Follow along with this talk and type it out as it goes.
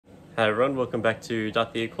Hi everyone, welcome back to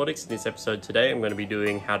Ducky Aquatics. In this episode today I'm going to be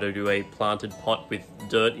doing how to do a planted pot with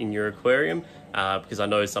dirt in your aquarium, because I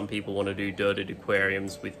know some people want to do dirted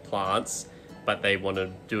aquariums with plants, but they want to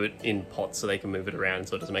do it in pots so they can move it around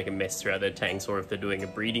so it doesn't make a mess throughout their tanks, or if they're doing a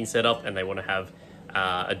breeding setup and they want to have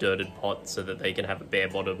a dirted pot so that they can have a bare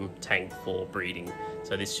bottom tank for breeding.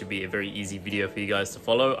 So this should be a very easy video for you guys to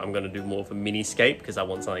follow. I'm going to do more of a mini scape because I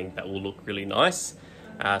want something that will look really nice.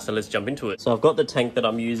 So let's jump into it. So I've got the tank that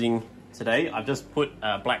I'm using today. I've just put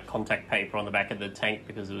black contact paper on the back of the tank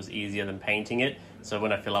because it was easier than painting it. So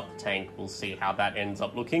when I fill up the tank, we'll see how that ends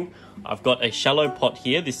up looking. I've got a shallow pot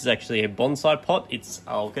here. This is actually a bonsai pot.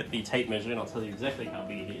 I'll get the tape measure and I'll tell you exactly how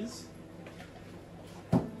big it is.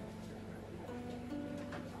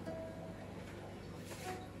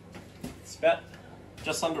 It's about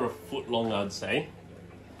just under a foot long, I'd say.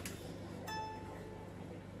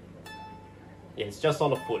 Yeah, it's just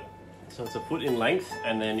on a foot. So it's a foot in length,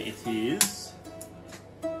 and then it is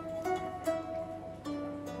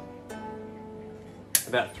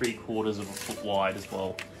about 3/4 of a foot wide as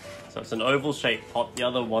well. So it's an oval shaped pot. The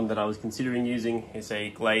other one that I was considering using is a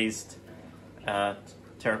glazed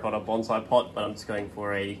terracotta bonsai pot, but I'm just going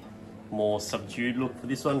for a more subdued look for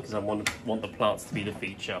this one because I want the plants to be the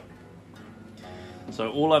feature. So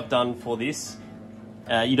all I've done for this,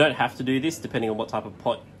 you don't have to do this depending on what type of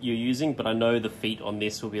pot you're using, but I know the feet on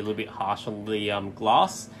this will be a little bit harsh on the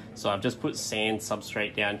glass. So I've just put sand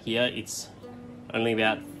substrate down here. It's only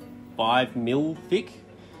about 5 mil thick.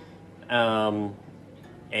 And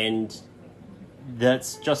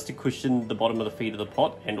that's just to cushion the bottom of the feet of the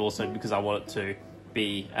pot, and also because I want it to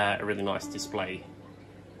be a really nice display.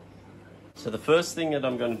 So the first thing that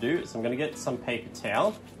I'm going to do is I'm going to get some paper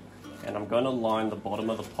towel, and I'm going to line the bottom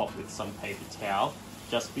of the pot with some paper towel,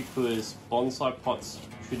 just because bonsai pots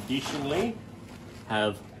traditionally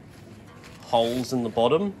have holes in the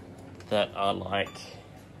bottom that are like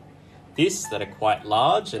this, that are quite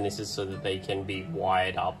large, and this is so that they can be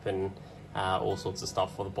wired up and all sorts of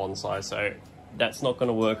stuff for the bonsai. So that's not going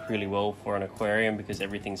to work really well for an aquarium because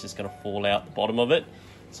everything's just going to fall out the bottom of it.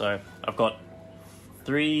 So I've got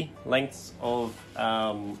 3 lengths of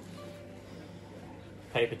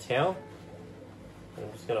paper towel.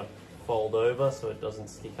 I'm just going to fold over so it doesn't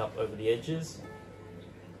stick up over the edges.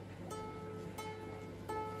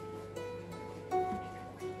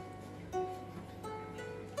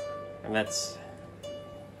 And that's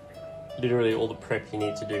literally all the prep you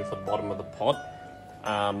need to do for the bottom of the pot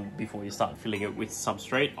before you start filling it with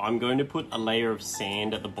substrate. I'm going to put a layer of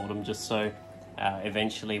sand at the bottom just so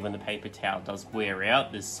eventually when the paper towel does wear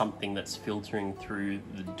out, there's something that's filtering through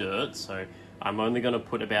the dirt. So I'm only going to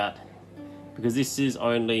put about, because this is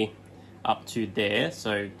only up to there,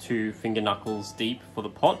 so 2 finger knuckles deep for the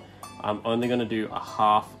pot, I'm only going to do a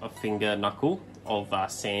half a finger knuckle of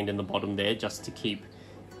sand in the bottom there, just to keep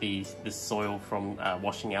the soil from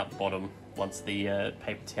washing out the bottom once the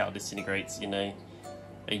paper towel disintegrates in a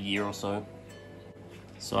year or so.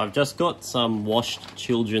 So I've just got some washed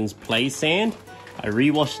children's play sand. I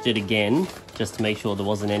re-washed it again just to make sure there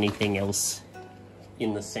wasn't anything else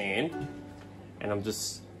in the sand, and I'm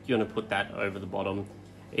just going to put that over the bottom.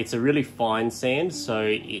 It's a really fine sand, so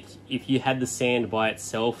if you had the sand by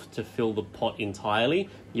itself to fill the pot entirely,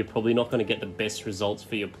 you're probably not going to get the best results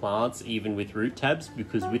for your plants, even with root tabs,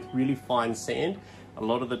 because with really fine sand, a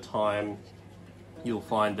lot of the time you'll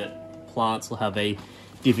find that plants will have a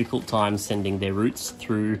difficult time sending their roots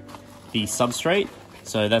through the substrate.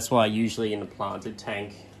 So that's why usually in a planted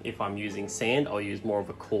tank, if I'm using sand, I'll use more of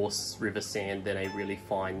a coarse river sand than a really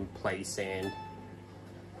fine play sand.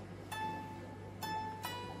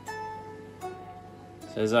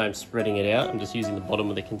 So as I'm spreading it out, I'm just using the bottom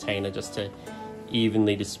of the container just to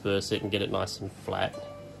evenly disperse it and get it nice and flat.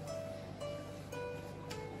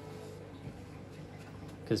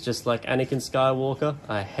 Because just like Anakin Skywalker,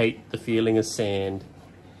 I hate the feeling of sand.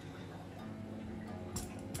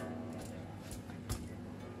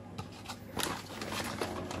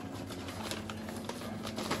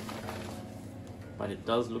 But it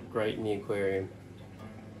does look great in the aquarium.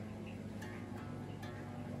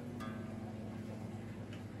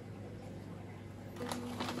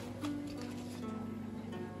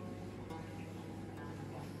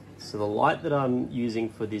 So the light that I'm using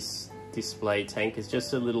for this display tank is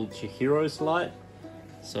just a little Chihiro's light.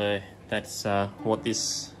 So that's what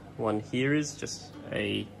this one here is.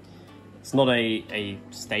 It's not a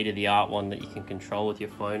state-of-the-art one that you can control with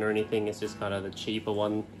your phone or anything. It's just kind of the cheaper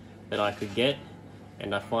one that I could get.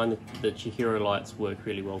 And I find that the Chihiro lights work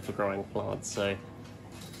really well for growing plants. So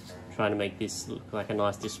trying to make this look like a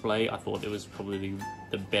nice display, I thought it was probably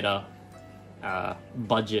the better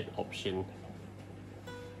budget option.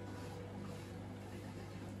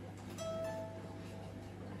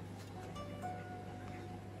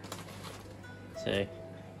 So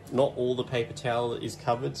not all the paper towel is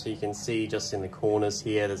covered, so you can see just in the corners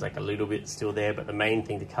here there's like a little bit still there, but the main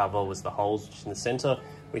thing to cover was the holes which in the center,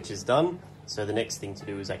 which is done. So the next thing to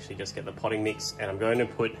do is actually just get the potting mix, and I'm going to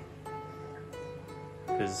put,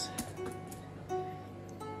 because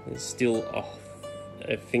there's still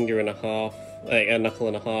a finger and a half, a knuckle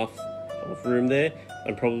and a half of room there,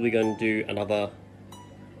 I'm probably going to do another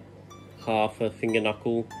half a finger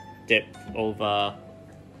knuckle depth of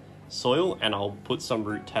soil, and I'll put some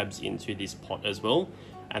root tabs into this pot as well,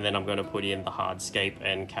 and then I'm going to put in the hardscape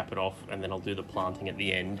and cap it off, and then I'll do the planting at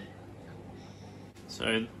the end.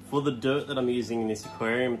 So for the dirt that I'm using in this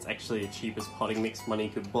aquarium, it's actually the cheapest potting mix money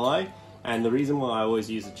could buy, and the reason why I always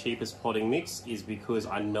use the cheapest potting mix is because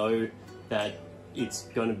I know that it's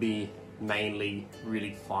going to be mainly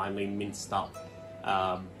really finely minced up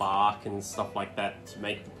bark and stuff like that to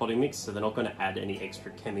make the potting mix, so they're not going to add any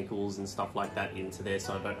extra chemicals and stuff like that into there,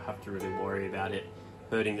 so I don't have to really worry about it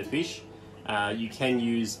hurting the fish. You can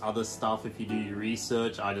use other stuff if you do your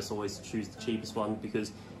research. I just always choose the cheapest one,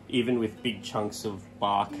 because even with big chunks of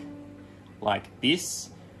bark like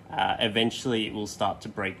this, eventually it will start to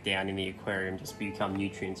break down in the aquarium, just become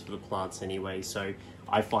nutrients for the plants anyway, so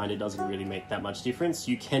I find it doesn't really make that much difference.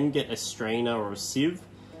 You can get a strainer or a sieve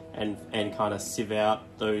and kind of sieve out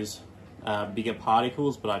those bigger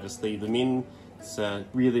particles, but I just leave them in. It's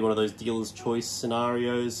really one of those dealer's choice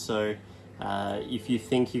scenarios, so if you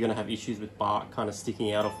think you're going to have issues with bark kind of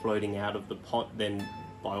sticking out or floating out of the pot, then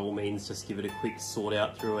by all means just give it a quick sort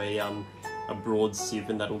out through a broad sieve,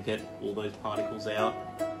 and that'll get all those particles out.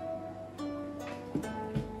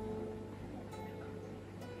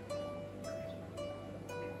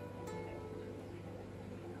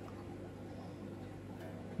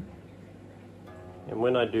 And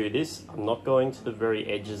when I do this, I'm not going to the very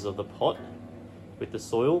edges of the pot with the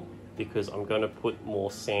soil, because I'm going to put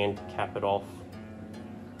more sand to cap it off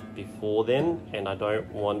before then, and I don't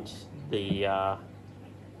want the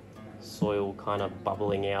soil kind of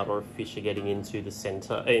bubbling out, or fish are getting into the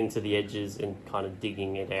center, into the edges and kind of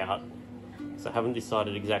digging it out. So I haven't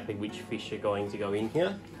decided exactly which fish are going to go in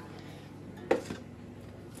here.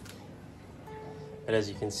 But as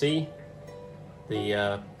you can see,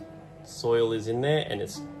 the soil is in there, and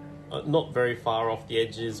it's not very far off the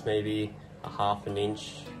edges, maybe a half an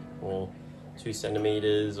inch or 2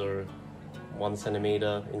 centimeters or 1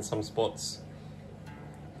 centimeter in some spots.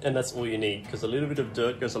 And that's all you need, because a little bit of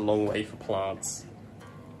dirt goes a long way for plants.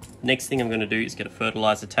 Next thing I'm going to do is get a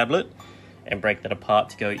fertilizer tablet and break that apart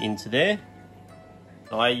to go into there.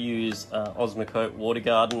 I use Osmocote Water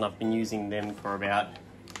Garden. I've been using them for about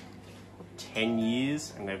 10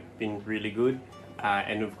 years and they've been really good.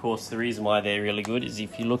 And of course the reason why they're really good is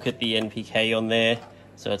if you look at the NPK on there,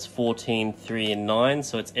 so it's 14, 3 and 9,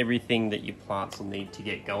 so it's everything that your plants will need to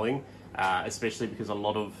get going, especially because a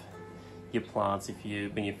lot of your plants,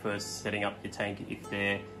 when you're first setting up your tank, if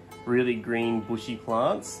they're really green bushy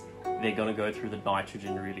plants, they're going to go through the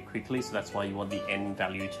nitrogen really quickly, so that's why you want the N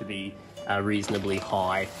value to be reasonably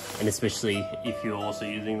high, and especially if you're also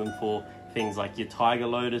using them for things like your tiger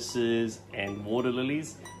lotuses and water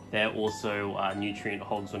lilies. They're also nutrient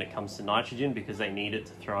hogs when it comes to nitrogen, because they need it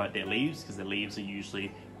to throw out their leaves, because their leaves are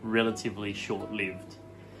usually relatively short-lived.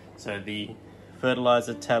 So the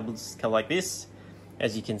fertilizer tablets come like this.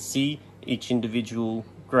 As you can see, each individual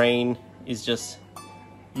grain is just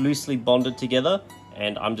loosely bonded together,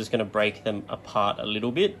 and I'm just going to break them apart a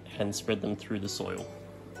little bit and spread them through the soil.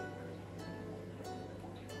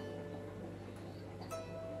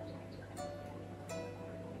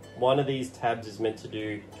 One of these tabs is meant to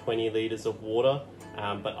do 20 litres of water,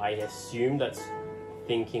 but I assume that's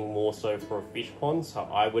thinking more so for a fish pond, so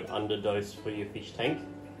I would underdose for your fish tank,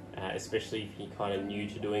 especially if you're kind of new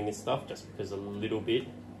to doing this stuff, just because a little bit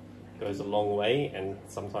goes a long way, and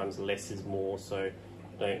sometimes less is more, so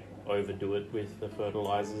don't overdo it with the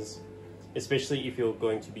fertilizers, especially if you're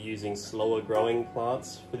going to be using slower growing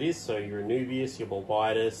plants for this. So your Anubias, your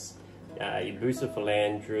Bulbitis, your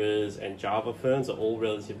Bucephalandras and Java ferns are all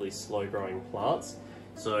relatively slow growing plants,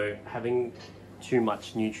 so having too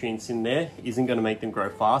much nutrients in there isn't going to make them grow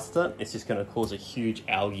faster, it's just going to cause a huge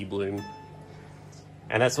algae bloom.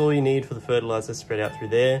 And that's all you need for the fertilizer spread out through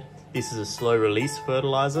there. This is a slow release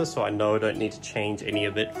fertilizer, so I know I don't need to change any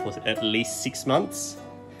of it for at least 6 months.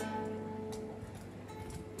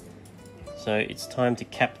 So it's time to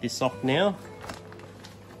cap this off now.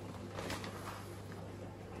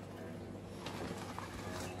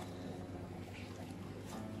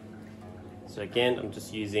 So again, I'm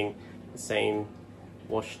just using the same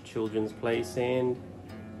washed children's play sand.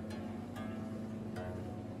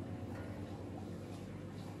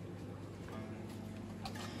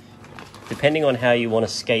 The depending on how you want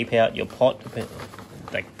to scape out your pot,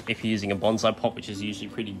 like if you're using a bonsai pot, which is usually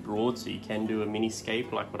pretty broad, so you can do a mini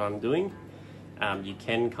scape like what I'm doing. You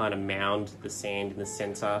can kind of mound the sand in the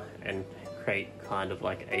center and create kind of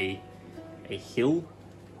like a hill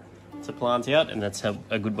to plant out, and that's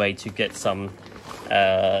a good way to get some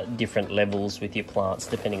different levels with your plants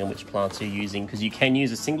depending on which plants you're using, because you can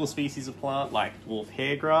use a single species of plant like dwarf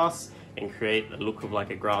hairgrass and create a look of like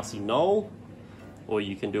a grassy knoll, or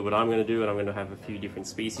you can do what I'm going to do, and I'm going to have a few different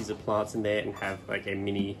species of plants in there and have like a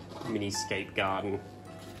mini scape garden.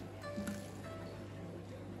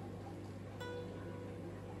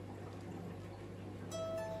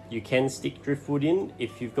 You can stick driftwood in.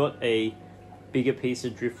 If you've got a bigger piece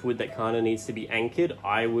of driftwood that kind of needs to be anchored,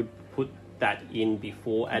 I would put that in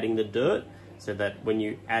before adding the dirt, so that when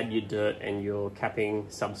you add your dirt and your capping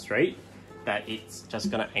substrate, that it's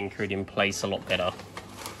just going to anchor it in place a lot better.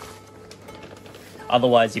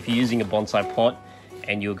 Otherwise, if you're using a bonsai pot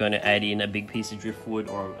and you're going to add in a big piece of driftwood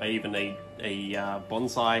or even a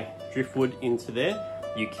bonsai driftwood into there,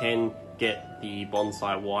 you can get the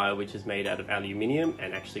bonsai wire, which is made out of aluminium,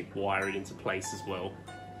 and actually wire it into place as well.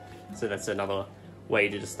 So that's another way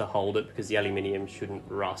to hold it, because the aluminium shouldn't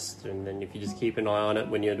rust. And then if you just keep an eye on it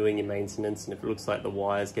when you're doing your maintenance, and if it looks like the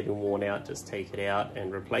wire's getting worn out, just take it out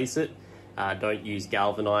and replace it. Don't use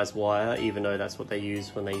galvanized wire, even though that's what they use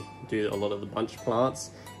when they do a lot of the bunch plants.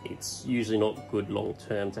 It's usually not good long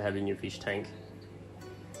term to have in your fish tank.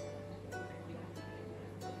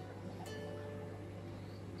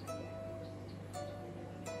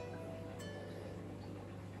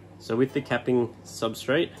 So with the capping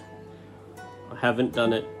substrate, I haven't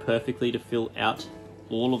done it perfectly to fill out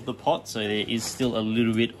all of the pot, so there is still a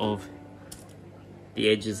little bit of the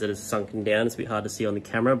edges that are sunken down. It's a bit hard to see on the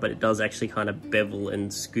camera, but it does actually kind of bevel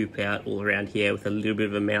and scoop out all around here with a little bit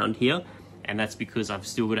of a mound here. And that's because I've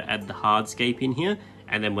still got to add the hardscape in here.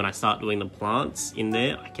 And then when I start doing the plants in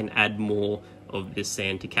there, I can add more of this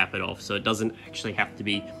sand to cap it off. So it doesn't actually have to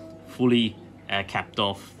be fully capped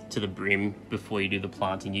off to the brim before you do the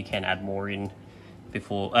planting. You can add more in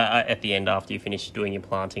before at the end after you finish doing your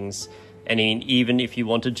plantings. And even if you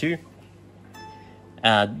wanted to,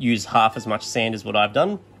 use half as much sand as what I've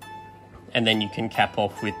done, and then you can cap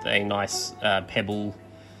off with a nice pebble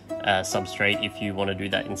substrate if you want to do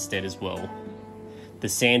that instead as well. The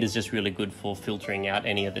sand is just really good for filtering out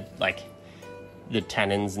any of the the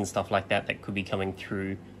tannins and stuff like that that could be coming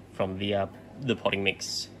through from the potting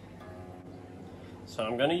mix. So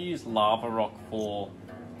I'm going to use lava rock for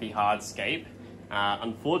the hardscape.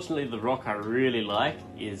 Unfortunately, the rock I really like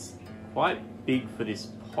is quite big for this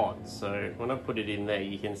pot, so when I put it in there,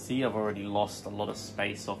 you can see I've already lost a lot of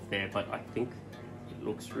space off there, but I think it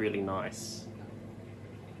looks really nice.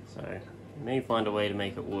 So I may find a way to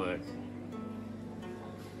make it work.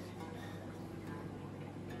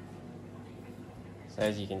 So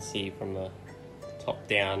as you can see from the top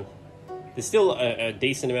down, there's still a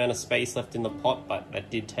decent amount of space left in the pot, but that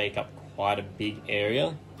did take up quite a big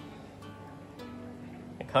area.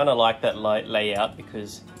 I kind of like that layout,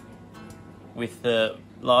 because with the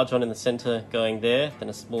large one in the center going there, then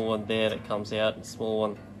a small one there that comes out, and a small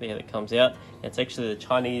one there that comes out. It's actually the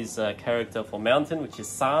Chinese character for mountain, which is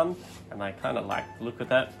San, and I kind of like the look of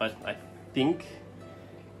that, but I think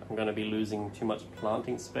I'm going to be losing too much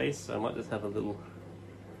planting space, so I might just have a little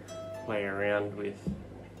play around with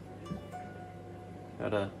how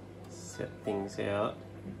to set things out.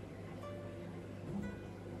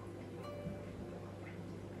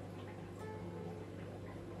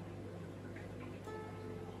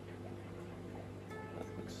 That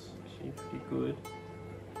looks actually pretty good.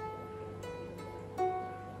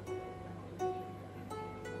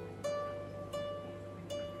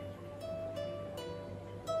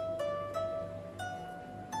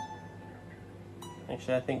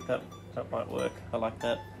 Actually, I think that might work. I like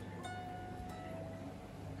that.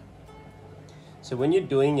 So when you're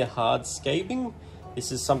doing your hardscaping,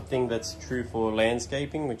 this is something that's true for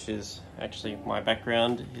landscaping, which is actually my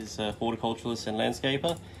background is a horticulturalist and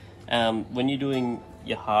landscaper. When you're doing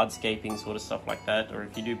your hardscaping sort of stuff like that, or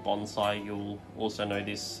if you do bonsai, you'll also know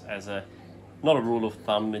this as not a rule of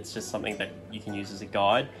thumb, it's just something that you can use as a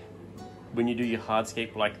guide. When you do your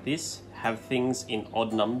hardscape like this, have things in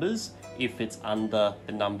odd numbers if it's under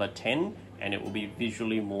the number 10, and it will be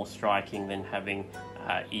visually more striking than having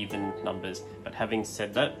even numbers. But having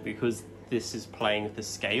said that, because this is playing with the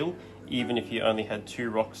scale, even if you only had 2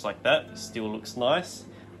 rocks like that, it still looks nice.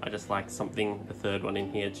 I just like something, the third one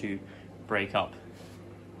in here, to break up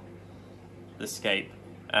the scape.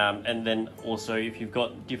 And then also, if you've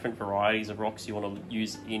got different varieties of rocks you want to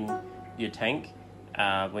use in your tank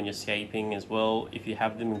when you're scaping as well, if you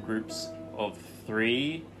have them in groups of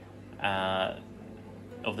 3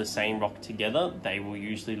 of the same rock together, they will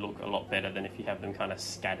usually look a lot better than if you have them kind of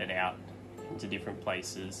scattered out into different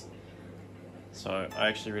places. So I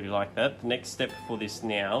actually really like that. The next step for this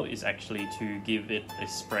now is actually to give it a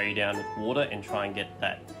spray down with water and try and get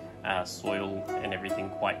that soil and everything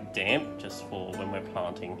quite damp, just for when we're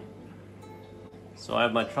planting. So I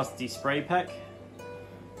have my trusty spray pack.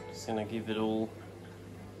 Just gonna give it all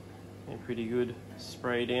a pretty good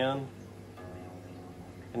spray down.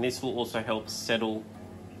 And this will also help settle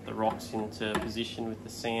the rocks into position with the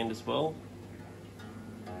sand as well.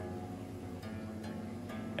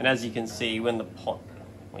 And as you can see, when the pot,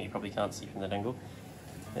 well, you probably can't see from that angle,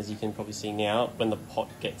 as you can probably see now, when the pot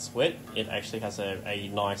gets wet, it actually has a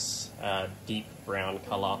nice deep brown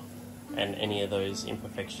colour, and any of those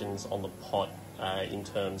imperfections on the pot in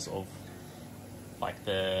terms of like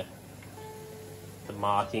the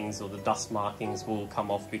markings or the dust markings will come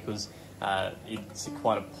off, because it's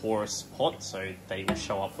quite a porous pot, so they will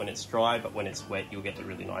show up when it's dry, but when it's wet you'll get the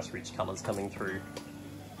really nice rich colours coming through.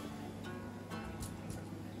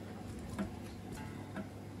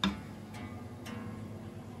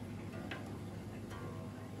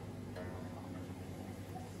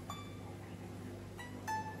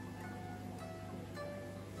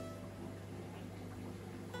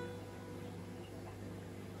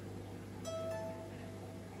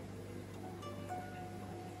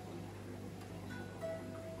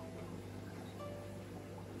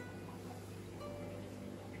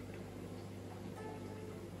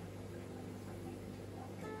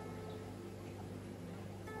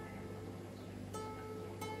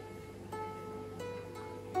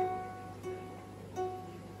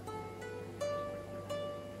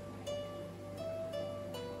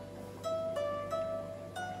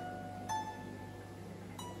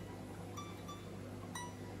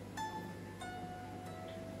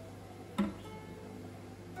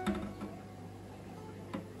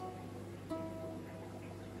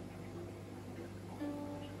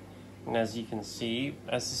 And as you can see,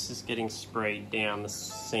 as this is getting sprayed down, the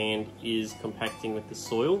sand is compacting with the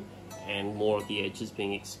soil and more of the edges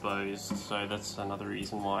being exposed. So that's another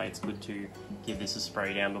reason why it's good to give this a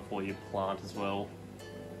spray down before you plant as well.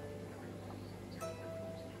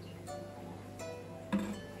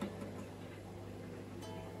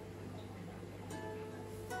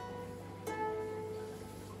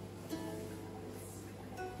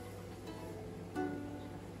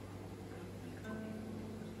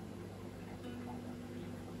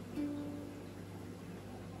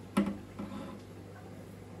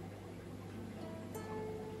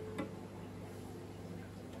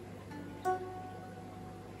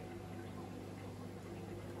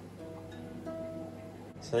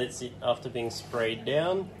 So that's it after being sprayed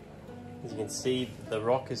down. As you can see, the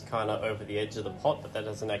rock is kind of over the edge of the pot, but that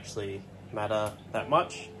doesn't actually matter that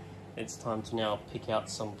much. It's time to now pick out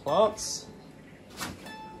some plants.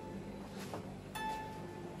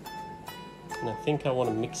 And I think I want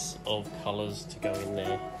a mix of colours to go in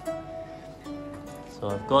there. So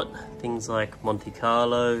I've got things like Monte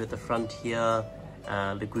Carlo at the front here,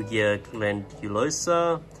 Ligugia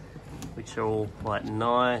glandulosa, which are all quite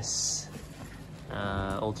nice.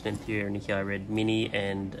 Alternate Interior Nikkei Red Mini,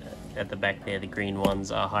 and at the back there the green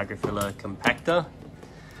ones are Hygrophila compacta.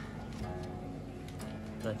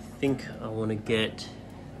 I think I want to get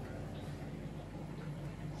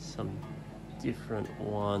some different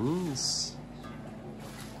ones.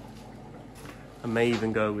 I may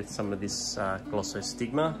even go with some of this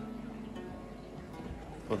Glossostigma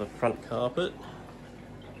for the front carpet.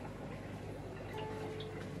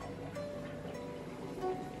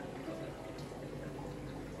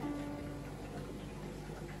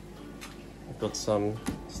 Got some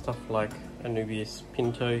stuff like Anubias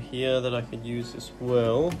Pinto here that I could use as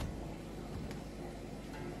well.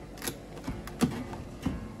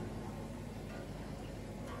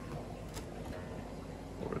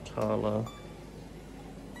 Rotala.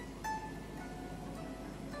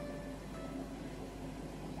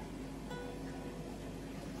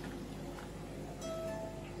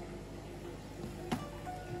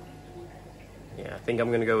 Yeah, I think I'm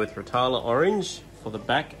going to go with Rotala Orange for the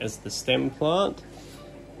back as the stem plant.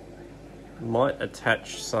 Might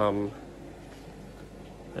attach some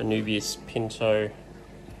Anubias Pinto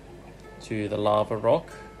to the lava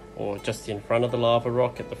rock, or just in front of the lava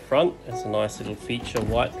rock at the front as a nice little feature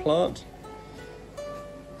white plant.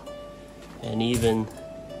 And even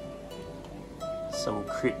some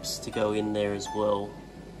crypts to go in there as well.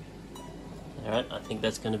 Alright, I think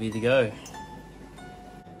that's going to be the go.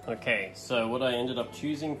 Okay, so what I ended up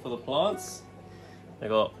choosing for the plants, I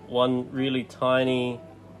got one really tiny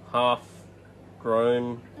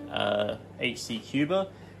half-grown HC Cuba,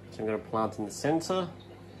 which I'm going to plant in the center.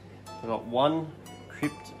 I've got one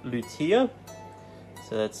Crypt Lutea,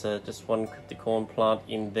 so that's just one crypticorn plant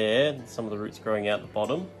in there, some of the roots growing out the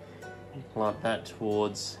bottom. Plant that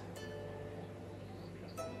towards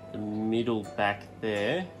the middle back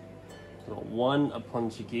there. I've got one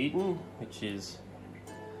Aquascaping, which is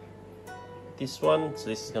this one, so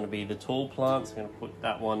this is going to be the tall plant, so I'm going to put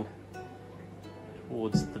that one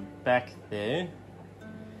towards the back there.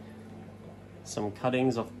 Some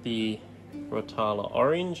cuttings of the Rotala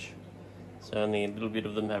orange, so only a little bit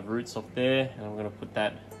of them have roots off there, and I'm going to put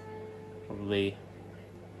that probably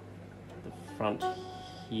the front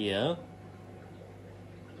here,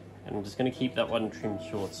 and I'm just going to keep that one trimmed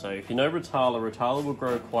short. So if you know Rotala will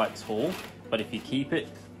grow quite tall, but if you keep it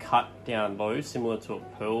cut down low, similar to a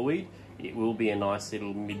pearlweed, it will be a nice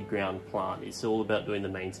little mid-ground plant. It's all about doing the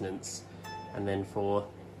maintenance. And then for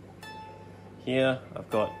here, I've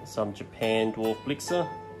got some Japan Dwarf Blixer,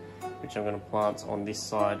 which I'm going to plant on this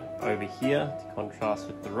side over here to contrast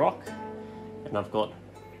with the rock. And I've got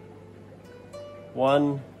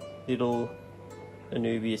one little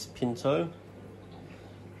Anubias Pinto,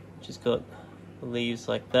 which has got leaves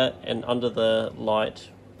like that, and under the light,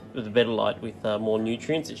 with a better light with more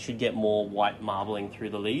nutrients, it should get more white marbling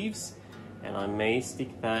through the leaves. And I may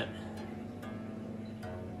stick that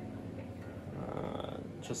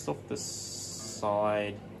just off the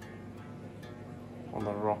side on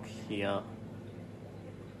the rock here.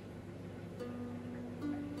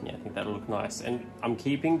 Yeah, I think that'll look nice. And I'm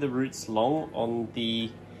keeping the roots long on the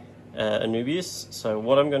Anubias, so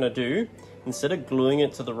what I'm going to do, instead of gluing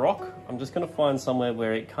it to the rock, I'm just going to find somewhere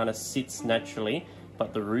where it kind of sits naturally,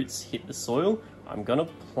 but the roots hit the soil. I'm going to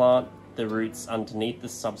plant the roots underneath the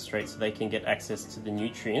substrate so they can get access to the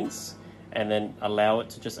nutrients, and then allow it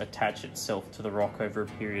to just attach itself to the rock over a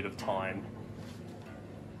period of time.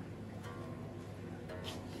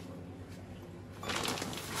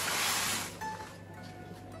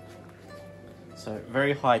 So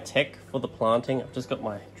very high tech for the planting. I've just got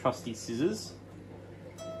my trusty scissors.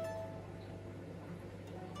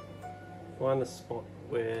 Find the spot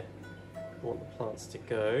where I want the plants to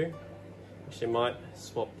go. Actually, I might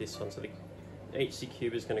swap this one. So the HC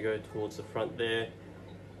Cuba is going to go towards the front there.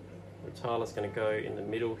 Rotala is going to go in the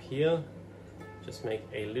middle here. Just make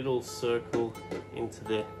a little circle into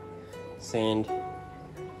the sand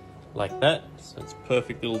like that. So it's a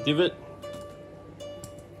perfect little divot.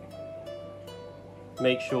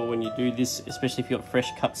 Make sure when you do this, especially if you've got fresh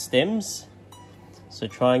cut stems, so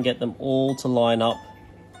try and get them all to line up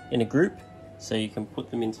in a group so you can put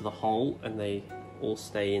them into the hole and they all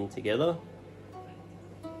stay in together.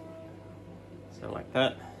 So like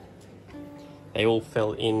that. They all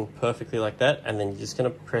fell in perfectly like that, and then you're just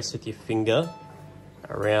going to press with your finger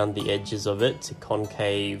around the edges of it to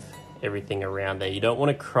concave everything around there. You don't want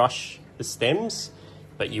to crush the stems,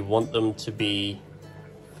 but you want them to be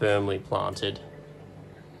firmly planted.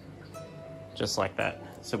 Just like that.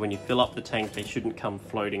 So when you fill up the tank, they shouldn't come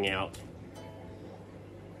floating out.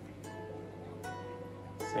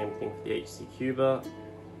 Same thing for the HC Cuba.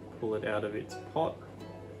 Pull it out of its pot.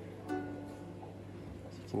 You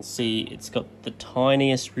can see it's got the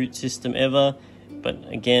tiniest root system ever, but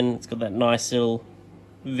again, it's got that nice little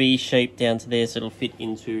V shape down to there, so it'll fit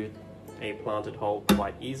into a planted hole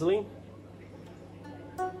quite easily.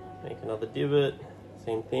 Make another divot,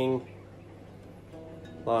 same thing.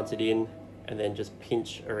 Plant it in, and then just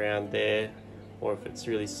pinch around there, or if it's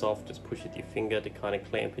really soft, just push with your finger to kind of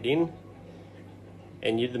clamp it in.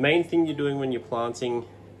 And the main thing you're doing when you're planting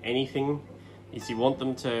anything is you want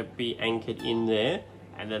them to be anchored in there,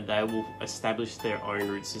 and then they will establish their own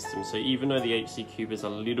root system. So even though the HC Cuba is a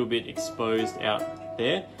little bit exposed out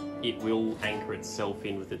there, it will anchor itself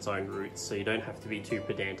in with its own roots. So you don't have to be too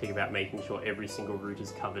pedantic about making sure every single root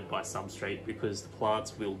is covered by substrate, because the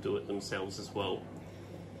plants will do it themselves as well.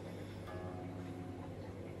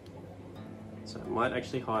 So I might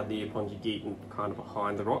actually hide the Aquascaping kind of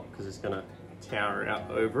behind the rock, because it's going to tower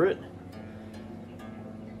out over it.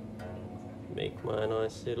 Make my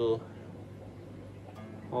nice little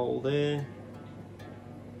hole there.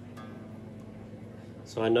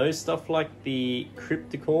 So I know stuff like the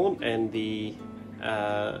crypticorn and the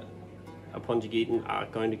Aquascaping are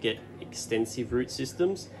going to get extensive root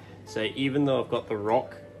systems. So even though I've got the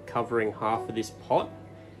rock covering half of this pot,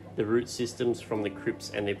 the root systems from the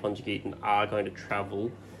crypts and the Aquascaping are going to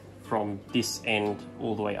travel from this end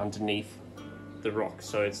all the way underneath the rock.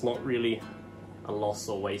 So it's not really a loss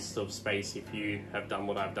or waste of space if you have done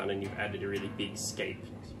what I've done and you've added a really big scaped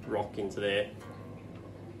rock into there.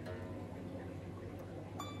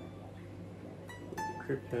 Put the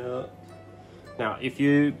crypt out. Now,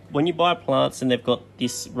 when you buy plants and they've got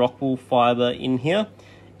this rock wool fiber in here,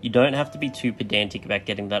 you don't have to be too pedantic about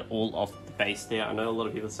getting that all off the base there. I know a lot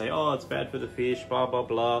of people say, oh, it's bad for the fish, blah, blah,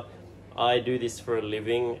 blah. I do this for a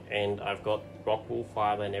living, and I've got rock wool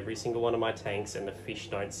fiber in every single one of my tanks, and the fish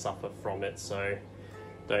don't suffer from it. So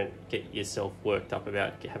don't get yourself worked up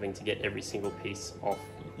about having to get every single piece off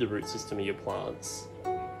the root system of your plants.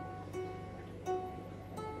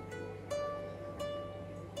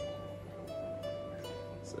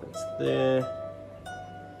 So it's there.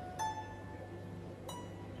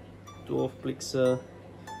 Dwarf Blixer.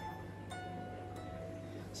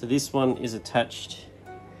 So this one is attached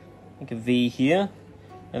like a V here,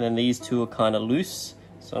 and then these two are kind of loose.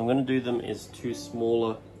 So I'm going to do them as two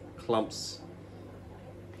smaller clumps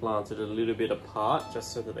planted a little bit apart,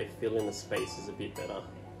 just so that they fill in the spaces a bit better.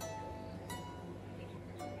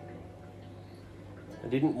 I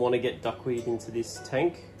didn't want to get duckweed into this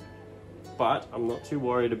tank, but I'm not too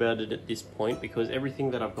worried about it at this point because everything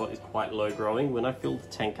that I've got is quite low growing. When I fill the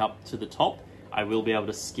tank up to the top, I will be able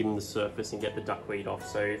to skim the surface and get the duckweed off.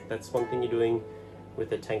 So if that's one thing you're doing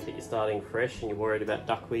with a tank that you're starting fresh and you're worried about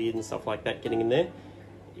duckweed and stuff like that getting in there,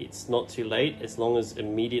 it's not too late. As long as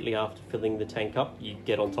immediately after filling the tank up, you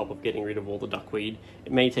get on top of getting rid of all the duckweed.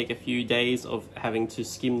 It may take a few days of having to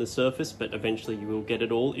skim the surface, but eventually you will get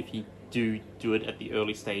it all if you do it at the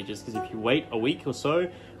early stages. Because if you wait a week or so,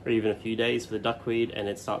 or even a few days for the duckweed and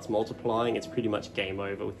it starts multiplying, it's pretty much game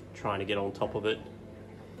over with trying to get on top of it.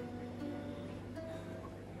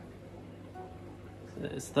 So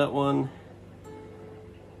there's that one.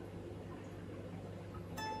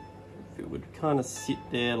 It would kind of sit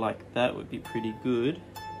there like that would be pretty good.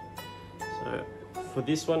 So for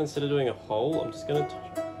this one, instead of doing a hole, I'm just going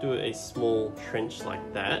to do a small trench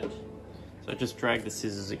like that. So I just drag the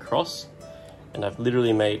scissors across, and I've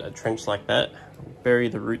literally made a trench like that. Bury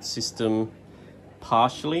the root system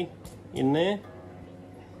partially in there.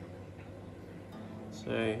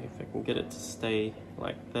 So if I can get it to stay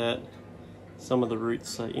like that, some of the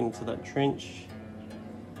roots are into that trench.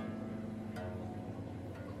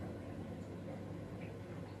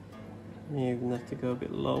 You even have to go a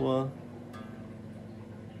bit lower.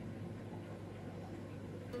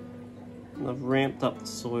 And I've ramped up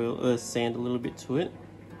the sand a little bit to it.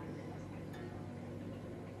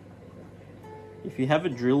 If you have a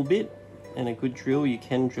drill bit and a good drill, you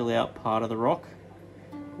can drill out part of the rock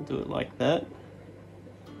and do it like that.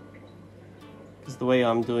 Because the way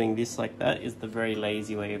I'm doing this like that is the very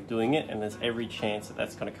lazy way of doing it, and there's every chance that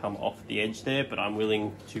that's going to come off the edge there, but I'm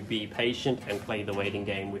willing to be patient and play the waiting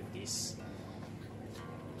game with this.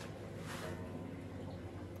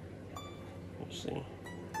 Actually,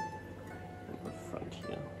 on the front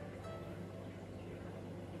here.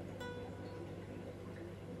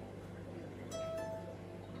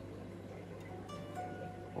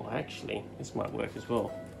 Well, actually, this might work as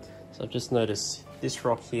well. So I've just noticed this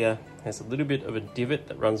rock here has a little bit of a divot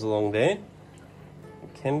that runs along there. You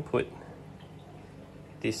can put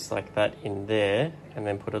this like that in there, and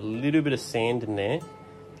then put a little bit of sand in there,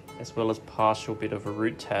 as well as partial bit of a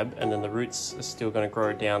root tab, and then the roots are still going to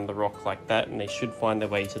grow down the rock like that, and they should find their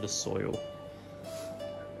way to the soil.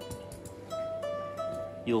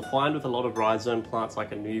 You'll find with a lot of rhizome plants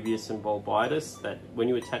like Anubias and Bulbitis that when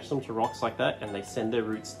you attach them to rocks like that and they send their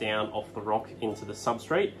roots down off the rock into the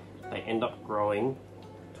substrate, they end up growing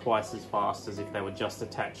twice as fast as if they were just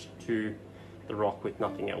attached to the rock with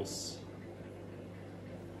nothing else.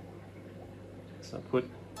 So I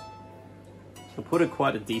put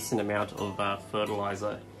quite a decent amount of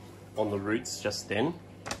fertilizer on the roots just then.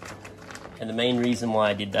 And the main reason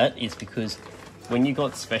why I did that is because when you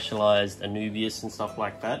got specialized Anubias and stuff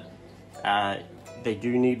like that, they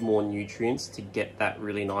do need more nutrients to get that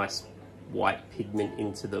really nice white pigment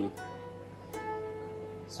into them.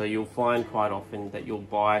 So you'll find quite often that you'll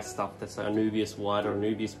buy stuff that's Anubias white or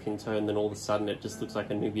Anubias pinto, and then all of a sudden it just looks like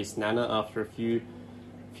Anubias nana after a few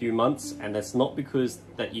months, and that's not because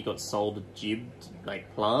that you got sold a jibbed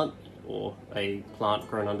like plant or a plant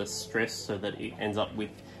grown under stress so that it ends up with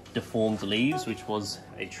deformed leaves, which was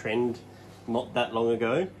a trend not that long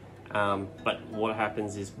ago. But what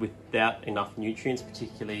happens is without enough nutrients,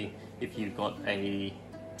 particularly if you've got a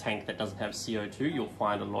tank that doesn't have CO2, you'll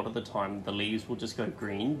find a lot of the time the leaves will just go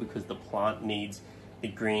green because the plant needs the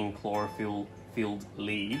green chlorophyll-filled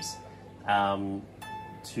leaves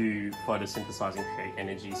to photosynthesize and create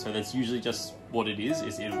energy. So that's usually just what it is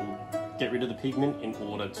it will get rid of the pigment in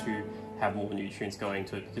order to have more nutrients going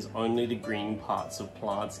to it, because only the green parts of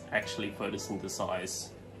plants actually photosynthesize.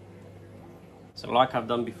 So like I've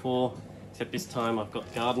done before, except this time I've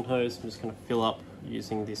got garden hose. I'm just going to fill up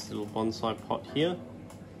using this little bonsai pot here.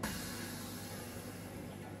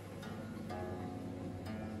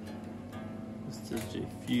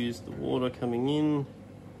 diffuse the water coming in.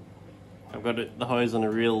 I've got the hose on a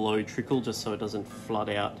real low trickle just so it doesn't flood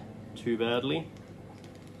out too badly.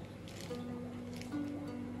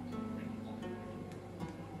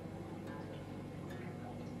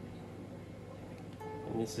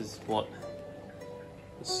 And this is what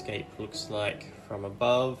the scape looks like from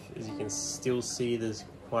above. As you can still see, there's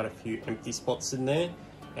quite a few empty spots in there,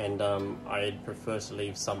 and I'd prefer to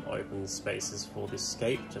leave some open spaces for this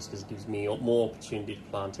scape just because it gives me more opportunity to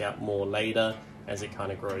plant out more later as it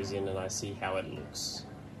kind of grows in and I see how it looks.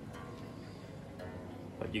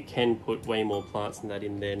 But you can put way more plants than that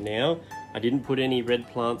in there now. I didn't put any red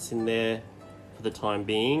plants in there for the time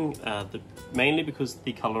being, mainly because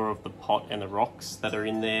the color of the pot and the rocks that are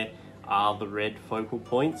in there are the red focal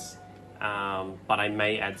points, but I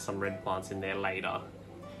may add some red plants in there later.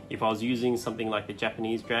 If I was using something like the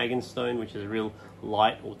Japanese dragonstone, which is a real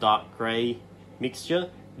light or dark grey mixture,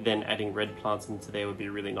 then adding red plants into there would be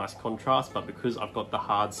a really nice contrast. But because I've got the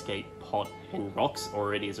hardscape pot and rocks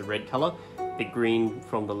already as a red colour, the green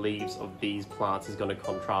from the leaves of these plants is going to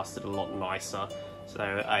contrast it a lot nicer.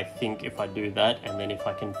 So I think if I do that, and then if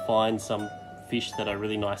I can find some fish that are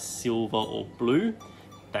really nice silver or blue,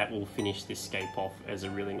 that will finish this scape off as a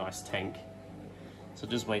really nice tank. So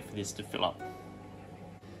just wait for this to fill up.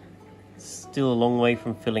 Still a long way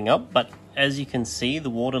from filling up, but as you can see,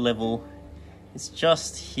 the water level is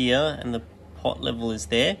just here and the pot level is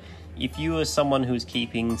there. If you are someone who's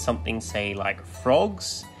keeping something, say like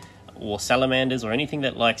frogs or salamanders or anything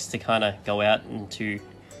that likes to kind of go out into,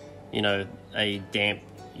 you know, a damp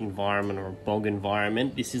environment or a bog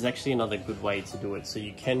environment, this is actually another good way to do it. So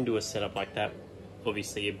you can do a setup like that,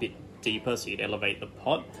 obviously a bit deeper, so you'd elevate the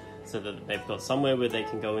pot so that they've got somewhere where they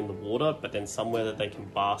can go in the water, but then somewhere that they can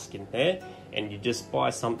bask in there. And you just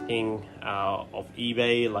buy something off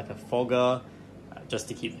eBay, like a fogger, just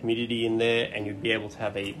to keep humidity in there, and you'd be able to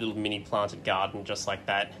have a little mini planted garden just like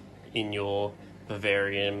that in your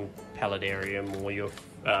vivarium, paludarium, or your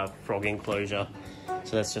frog enclosure.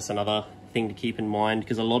 So that's just another thing to keep in mind,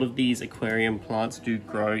 because a lot of these aquarium plants do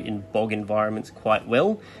grow in bog environments quite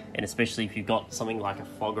well, and especially if you've got something like a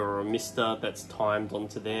fogger or a mister that's timed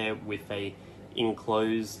onto there with a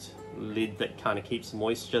enclosed lid that kind of keeps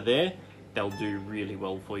moisture there, they'll do really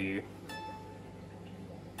well for you.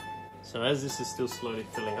 So as this is still slowly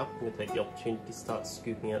filling up, I'm going to take the opportunity to start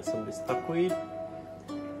scooping out some of this duckweed.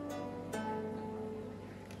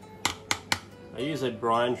 I use a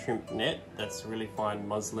brine shrimp net that's really fine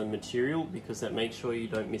muslin material, because that makes sure you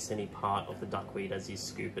don't miss any part of the duckweed as you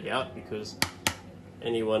scoop it out, because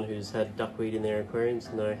anyone who's had duckweed in their aquariums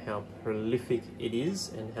know how prolific it is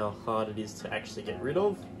and how hard it is to actually get rid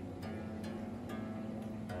of.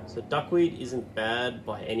 So duckweed isn't bad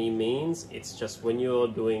by any means, it's just when you're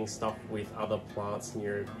doing stuff with other plants in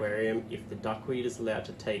your aquarium, if the duckweed is allowed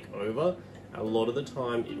to take over, a lot of the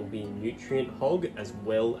time it will be a nutrient hog as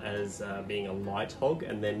well as being a light hog,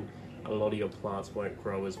 and then a lot of your plants won't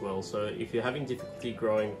grow as well. So if you're having difficulty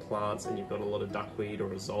growing plants and you've got a lot of duckweed or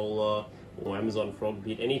azolla or Amazon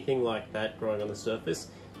frogweed, anything like that growing on the surface,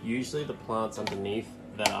 usually the plants underneath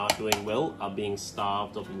that are doing well are being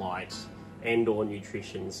starved of light and or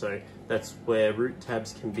nutrition. So that's where root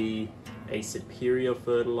tabs can be a superior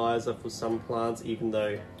fertilizer for some plants, even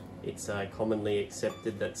though it's commonly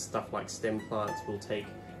accepted that stuff like stem plants will take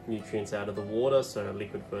nutrients out of the water, so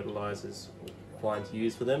liquid fertilizers fine to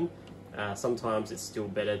use for them. Sometimes it's still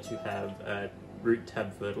better to have a root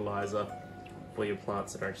tab fertilizer for your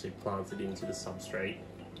plants that are actually planted into the substrate.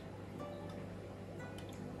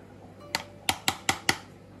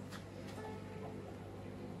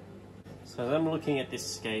 So as I'm looking at this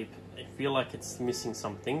scape, I feel like it's missing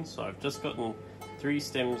something. So I've just gotten 3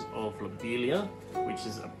 stems of lobelia, which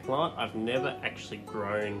is a plant I've never actually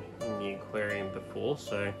grown in the aquarium before.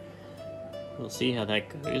 So we'll see how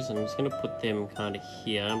that goes. And I'm just going to put them kind of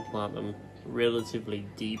here and plant them relatively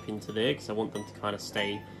deep into there, because I want them to kind of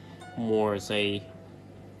stay more as a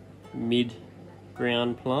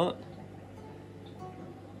mid-ground plant.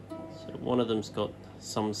 So one of them's got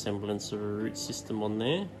some semblance of a root system on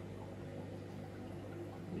there.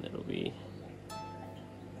 And that'll be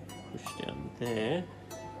pushed down there.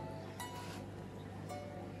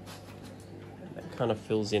 And that kind of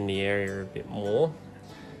fills in the area a bit more.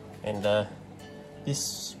 And this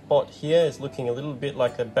spot here is looking a little bit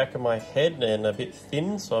like the back of my head and a bit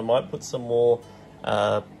thin, so I might put some more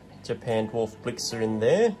Japan dwarf blixer in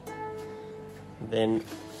there. And then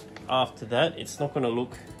after that, it's not going to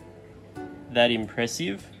look that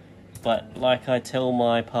impressive, but like I tell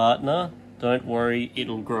my partner, don't worry,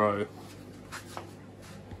 it'll grow.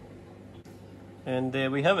 And there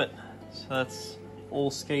we have it. So that's all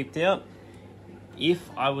scaped out. If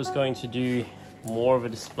I was going to do more of a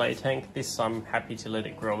display tank, this I'm happy to let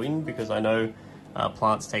it grow in, because I know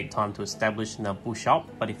plants take time to establish and they'll bush up.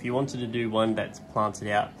 But if you wanted to do one that's planted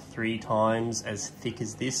out 3 times as thick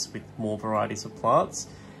as this with more varieties of plants,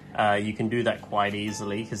 you can do that quite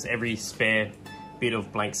easily, because every spare bit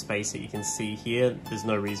of blank space that you can see here, there's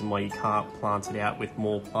no reason why you can't plant it out with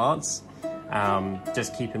more plants.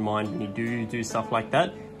 Just keep in mind, when you do stuff like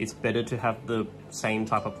that, it's better to have the same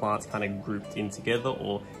type of plants kind of grouped in together,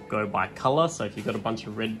 or go by color. So if you've got a bunch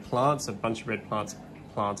of red plants,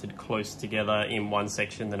 planted close together in one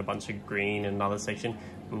section, then a bunch of green in another section,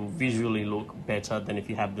 it will visually look better than if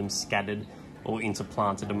you have them scattered or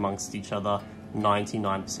interplanted amongst each other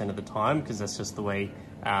 99% of the time, because that's just the way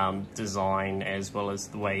design, as well as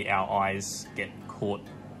the way our eyes get caught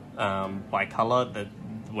by color, the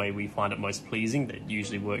way we find it most pleasing, that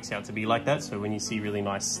usually works out to be like that. So when you see really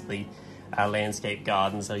nicely landscape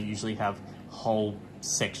gardens, they usually have whole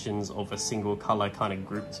sections of a single color kind of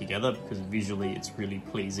grouped together, because visually it's really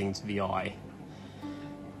pleasing to the eye.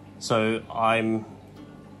 So I'm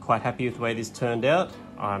quite happy with the way this turned out.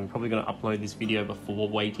 I'm probably going to upload this video before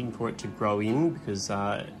waiting for it to grow in, because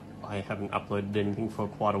I haven't uploaded anything for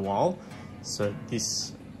quite a while. So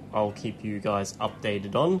this I'll keep you guys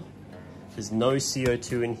updated on. There's no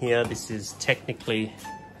CO2 in here. This is technically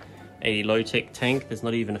a low-tech tank. There's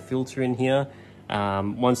not even a filter in here.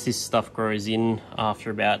 Once this stuff grows in, after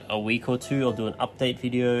about a week or 2, I'll do an update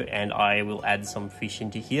video and I will add some fish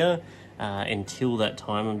into here. Until that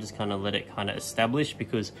time, I'm just gonna let it kind of establish,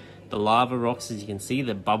 because the lava rocks, as you can see,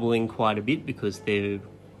 they're bubbling quite a bit because they're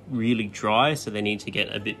really dry, so they need to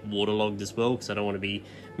get a bit waterlogged as well, because I don't want to be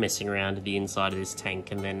messing around to the inside of this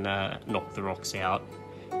tank and then knock the rocks out,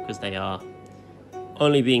 because they are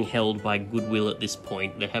only being held by goodwill at this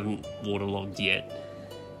point. They haven't waterlogged yet.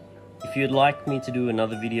 If you'd like me to do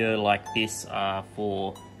another video like this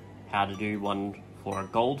for how to do one for a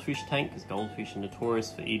goldfish tank, because goldfish are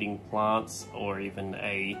notorious for eating plants, or even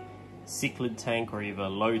a cichlid tank, or even a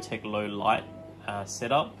low-tech, low-light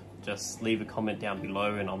setup, just leave a comment down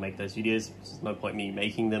below and I'll make those videos. There's no point me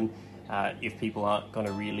making them if people aren't going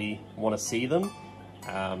to really want to see them.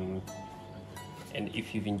 And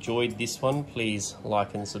if you've enjoyed this one, please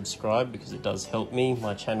like and subscribe, because it does help me.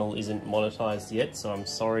 My channel isn't monetized yet, so I'm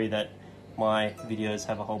sorry that my videos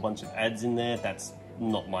have a whole bunch of ads in there. That's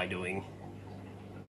not my doing.